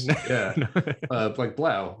 artists. it's okay. Yeah. Like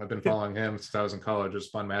Blau, I've been following him since I was in college,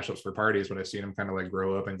 just fun mashups for parties, but I've seen him kind of like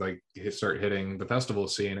grow up and like start hitting the festival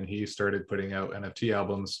scene, and he started putting out NFT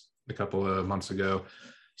albums a couple of months ago.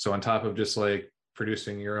 So on top of just like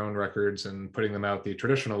producing your own records and putting them out the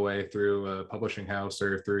traditional way through a publishing house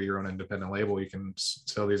or through your own independent label, you can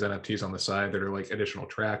sell these NFTs on the side that are like additional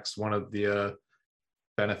tracks. One of the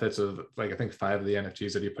benefits of like, I think 5 of the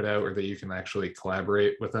NFTs that you put out, or that you can actually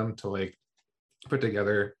collaborate with them to like put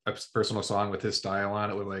together a personal song with his style on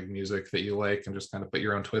it, with like music that you like, and just kind of put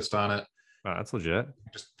your own twist on it. Wow, that's legit.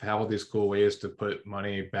 Just have all these cool ways to put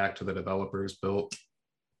money back to the developers built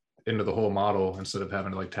into the whole model instead of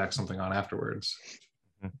having to like tack something on afterwards.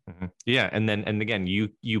 Mm-hmm. Yeah, and again,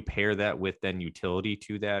 you pair that with then utility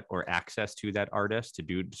to that, or access to that artist to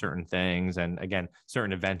do certain things, and again,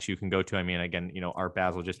 certain events you can go to. I mean, again, Art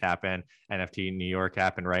Basel just happened, NFT New York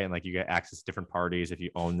happened, right? And like you get access to different parties if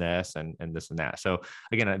you own this and this and that. So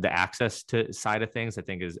again, the access to side of things I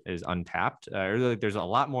think is untapped. There's a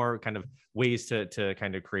lot more kind of ways to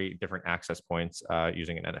kind of create different access points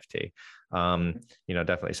using an NFT.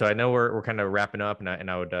 Definitely. So I know we're kind of wrapping up, and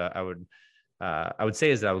I would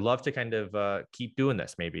say is that I would love to kind of keep doing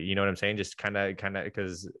this, maybe, you know what I'm saying? Just kind of,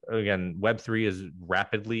 because again, Web3 is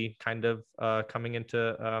rapidly kind of coming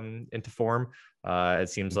into form. It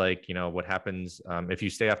seems like, what happens if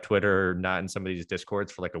you stay off Twitter or not in some of these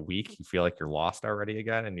Discords for like a week, you feel like you're lost already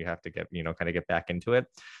again, and you have to get, kind of get back into it.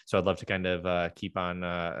 So I'd love to kind of keep on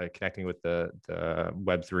connecting with the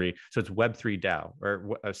Web3. So it's Web3 DAO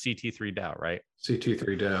or CT3 DAO, right?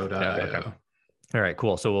 CT3DAO.io. Yeah, okay. All right,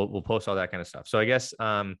 cool. So we'll post all that kind of stuff. So I guess with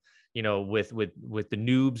the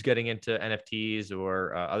noobs getting into NFTs,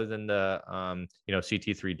 or other than the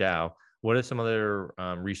CT3 DAO, what are some other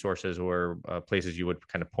resources or places you would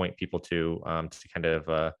kind of point people to kind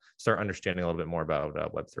of start understanding a little bit more about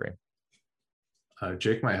Web3?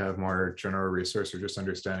 Jake might have more general resource or just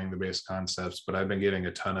understanding the base concepts, but I've been getting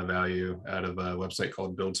a ton of value out of a website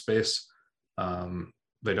called BuildSpace.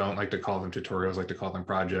 They don't like to call them tutorials, like to call them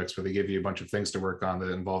projects, where they give you a bunch of things to work on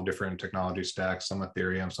that involve different technology stacks, some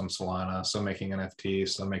Ethereum, some Solana, some making NFTs,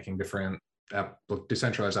 some making different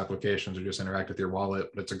decentralized applications, or just interact with your wallet.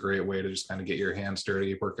 But it's a great way to just kind of get your hands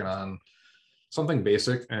dirty working on something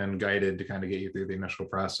basic and guided to kind of get you through the initial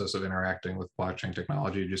process of interacting with blockchain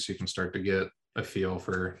technology, just so you can start to get a feel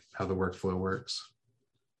for how the workflow works.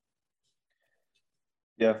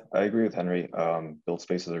 Yeah, I agree with Henry.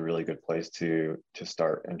 BuildSpace is a really good place to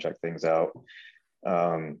start and check things out.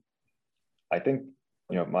 I think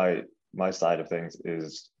my side of things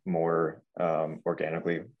is more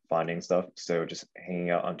organically finding stuff. So just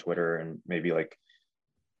hanging out on Twitter and maybe like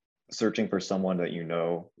searching for someone that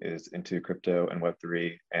is into crypto and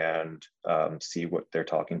Web3, and see what they're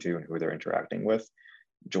talking to and who they're interacting with.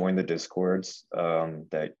 Join the Discords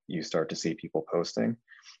that you start to see people posting,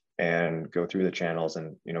 and go through the channels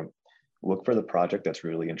and look for the project that's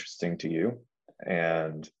really interesting to you,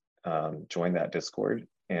 and join that Discord.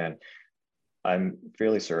 And I'm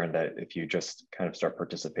fairly certain that if you just kind of start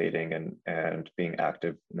participating and being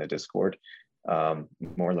active in the Discord,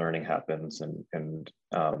 more learning happens, and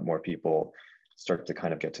more people start to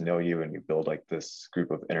kind of get to know you, and you build like this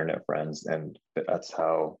group of internet friends, and that's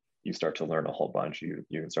how you start to learn a whole bunch. You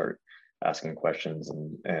can start asking questions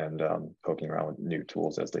and poking around with new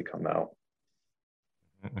tools as they come out.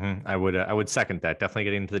 Mm-hmm. I would second that. Definitely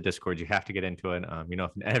getting into the Discord. You have to get into it.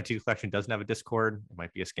 If an NFT collection doesn't have a Discord, it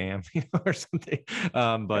might be a scam, or something.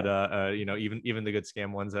 Even the good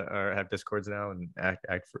scam ones that have Discords now and act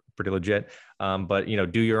pretty legit. But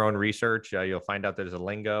do your own research. You'll find out there's a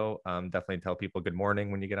lingo. Definitely tell people good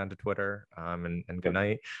morning when you get onto Twitter, and good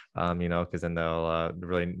night. Because then they'll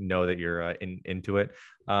really know that you're into it.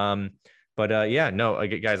 But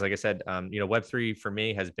guys, like I said, Web3 for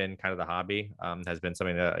me has been kind of the hobby, has been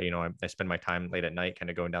something that, I spend my time late at night kind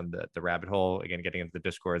of going down the rabbit hole, again, getting into the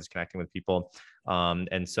Discords, connecting with people.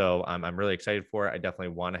 And so I'm really excited for it. I definitely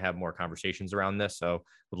want to have more conversations around this. So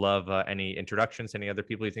would love any introductions, any other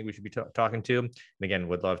people you think we should be talking to. And again,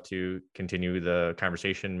 would love to continue the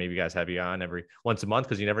conversation. Maybe you guys have you on every once a month,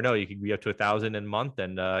 because you never know, you could be up to 1,000 in a month,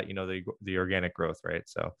 and the organic growth, right?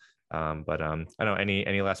 So I don't know,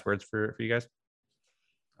 any last words for you guys?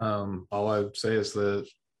 All I would say is that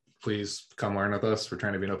please come learn with us. We're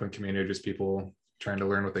trying to be an open community, just people trying to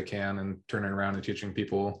learn what they can and turning around and teaching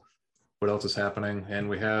people what else is happening. And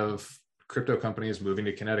we have crypto companies moving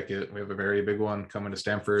to Connecticut. We have a very big one coming to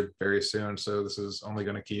Stamford very soon. So this is only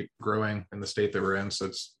going to keep growing in the state that we're in. So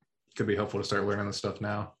it's could be helpful to start learning this stuff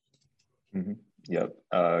now. Mm-hmm. Yep.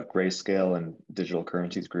 Grayscale and Digital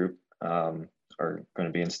Currencies Group are going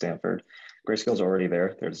to be in Stanford. Grayscale is already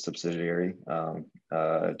there. They're the subsidiary.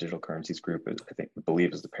 Digital Currencies Group, I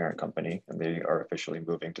believe, is the parent company, and they are officially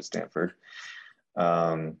moving to Stanford.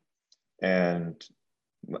 And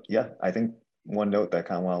yeah, I think one note that I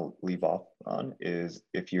kind of want to leave off on is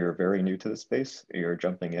if you're very new to the space, you're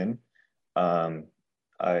jumping in.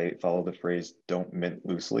 I follow the phrase "don't mint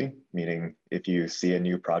loosely," meaning if you see a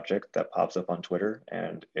new project that pops up on Twitter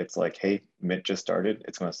and it's like, "Hey, mint just started.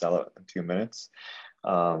 It's going to sell out in 2 minutes."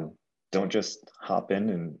 Don't just hop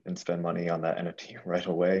in and spend money on that NFT right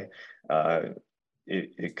away.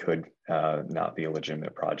 It could not be a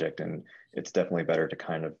legitimate project, and it's definitely better to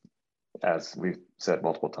kind of, as we've said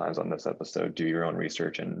multiple times on this episode, do your own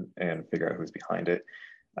research and figure out who's behind it.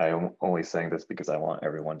 I'm only saying this because I want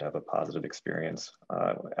everyone to have a positive experience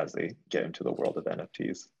as they get into the world of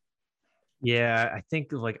NFTs. Yeah, I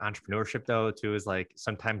think like entrepreneurship though too is like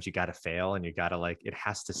sometimes you got to fail and you got to like it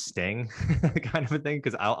has to sting kind of a thing.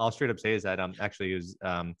 Because I'll straight up say is that actually is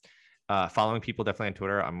following people definitely on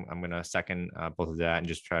Twitter. I'm gonna second both of that and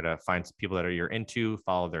just try to find some people that you're into,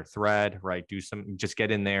 follow their thread, right? Just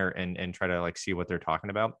get in there and try to like see what they're talking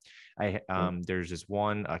about. There's this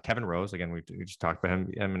one Kevin Rose, again we just talked about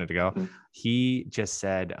him a minute ago. He just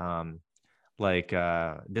said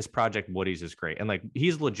this project Woody's is great, and like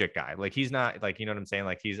he's a legit guy. Like he's not like, you know what I'm saying,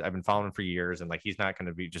 like I've been following him for years, and like he's not going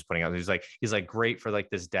to be just putting out, he's like great for like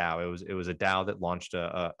this DAO. It was a DAO that launched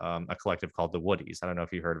a collective called the Woodies. I don't know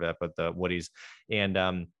if you heard of it, but the Woodies.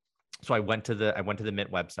 And so I went to the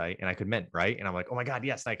Mint website and I could mint, right? And I'm like, oh my god,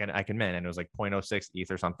 yes, I can mint. And it was like 0.06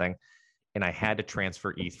 ETH or something, and I had to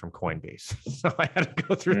transfer ETH from Coinbase. So I had to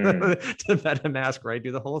go through to MetaMask, right?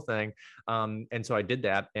 Do the whole thing. And so I did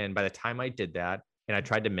that. And by the time I did that and I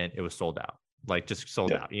tried to mint, it was sold out, like just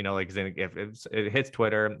sold out, you know, like if it hits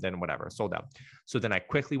Twitter, then whatever, sold out. So then I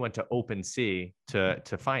quickly went to OpenSea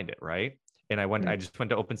to find it, right? And I just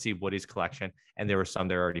went to OpenSea Woody's collection, and there were some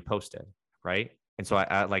that already posted, right? And so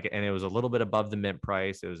I like, and it was a little bit above the mint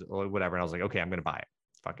price. It was whatever. And I was like, okay, I'm going to buy it.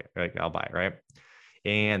 Fuck it. Like, I'll buy it, right?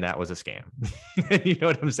 And that was a scam. You know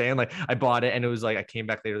what I'm saying? Like I bought it and it was like, I came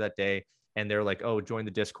back later that day and they're like, oh, join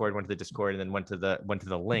the Discord, went to the Discord, and then went to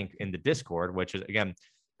the link in the Discord, which is, again,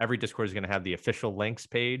 every Discord is going to have the official links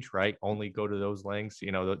page, right? Only go to those links,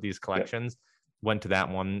 you know, these collections. Went to that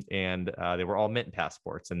one, and they were all mint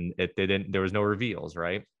passports, and there was no reveals,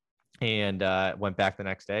 right? And went back the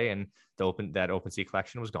next day, and that OpenSea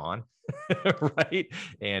collection was gone, right?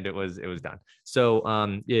 And it was done. So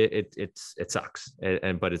it sucks,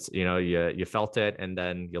 but it's, you know, you felt it, and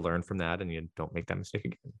then you learn from that, and you don't make that mistake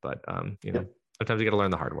again. But you know, sometimes you got to learn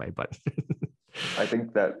the hard way. But I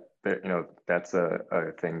think that you know, that's a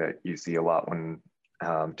thing that you see a lot when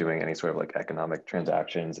doing any sort of like economic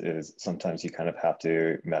transactions, is sometimes you kind of have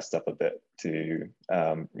to mess up a bit to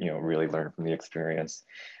you know, really learn from the experience.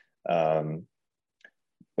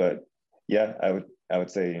 But yeah, I would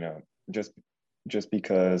say, you know, just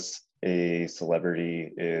because a celebrity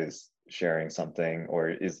is sharing something, or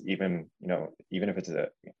is even, you know, even if it's a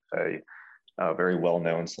very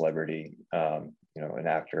well-known celebrity, you know, an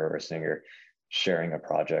actor or a singer sharing a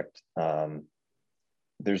project,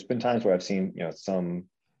 there's been times where I've seen, you know,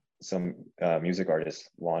 some music artists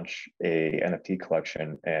launch a NFT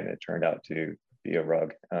collection and it turned out to be a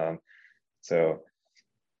rug.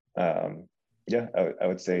 Yeah, I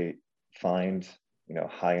would say find, you know,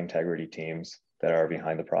 high integrity teams that are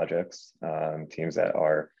behind the projects, teams that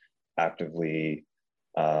are actively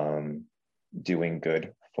doing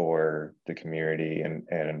good for the community,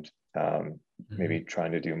 and maybe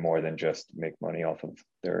trying to do more than just make money off of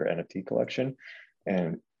their NFT collection.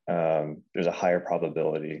 And there's a higher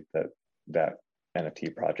probability that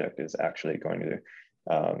NFT project is actually going to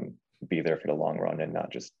be there for the long run and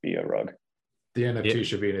not just be a rug. The NFT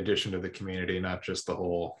should be an addition to the community, not just the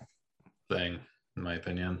whole thing, in my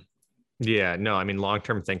opinion. Yeah, no, I mean,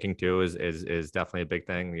 long-term thinking too is definitely a big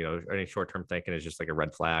thing. You know, any short-term thinking is just like a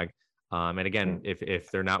red flag. And again,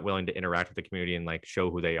 if they're not willing to interact with the community and like show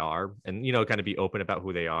who they are, and, you know, kind of be open about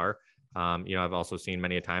who they are, I've also seen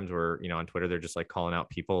many a times where, on Twitter, they're just like calling out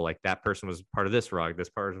people like that person was part of this rug, this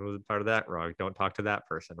person was part of that rug. Don't talk to that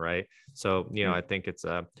person. Right. So, I think it's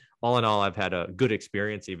all in all, I've had a good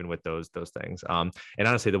experience even with those things. And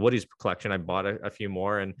honestly, the Woody's collection, I bought a few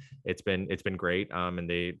more, and it's been great. And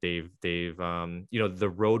they've the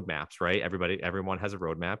roadmaps, right? Everyone has a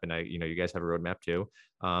roadmap, and you guys have a roadmap too.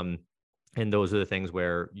 And those are the things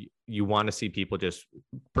where you want to see people just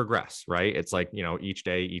progress, right? It's like, each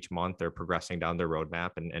day, each month, they're progressing down their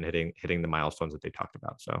roadmap and hitting the milestones that they talked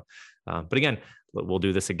about. So, but again, we'll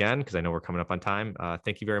do this again because I know we're coming up on time.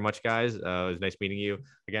 Thank you very much, guys. It was nice meeting you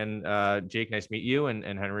again. Jake, nice to meet you. And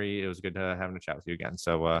Henry, it was good having a chat with you again.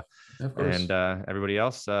 So, and everybody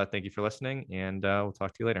else, thank you for listening, and we'll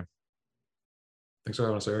talk to you later. Thanks for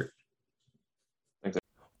having us, Eric.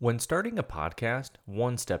 When starting a podcast,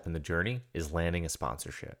 one step in the journey is landing a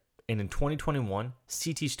sponsorship. And in 2021,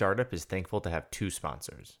 CT Startup is thankful to have two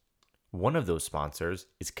sponsors. One of those sponsors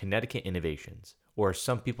is Connecticut Innovations, or as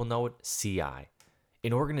some people know it, CI,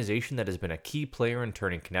 an organization that has been a key player in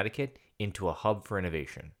turning Connecticut into a hub for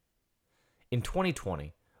innovation. In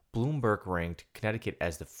 2020, Bloomberg ranked Connecticut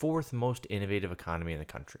as the fourth most innovative economy in the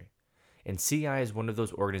country. And CI is one of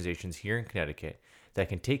those organizations here in Connecticut that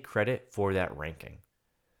can take credit for that ranking.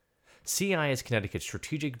 CI is Connecticut's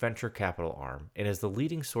strategic venture capital arm and is the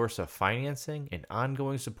leading source of financing and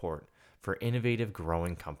ongoing support for innovative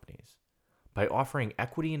growing companies. By offering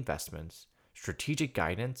equity investments, strategic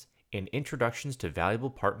guidance, and introductions to valuable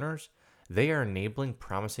partners, they are enabling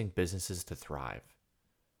promising businesses to thrive.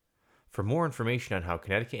 For more information on how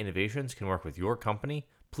Connecticut Innovations can work with your company,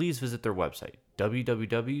 please visit their website,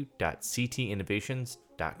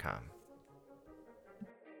 www.ctinnovations.com.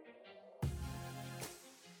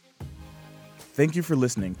 Thank you for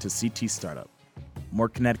listening to CT Startup. More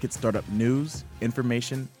Connecticut startup news,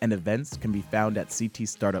 information, and events can be found at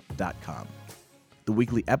ctstartup.com. The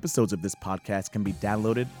weekly episodes of this podcast can be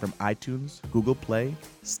downloaded from iTunes, Google Play,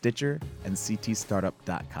 Stitcher, and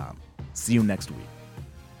ctstartup.com. See you next week.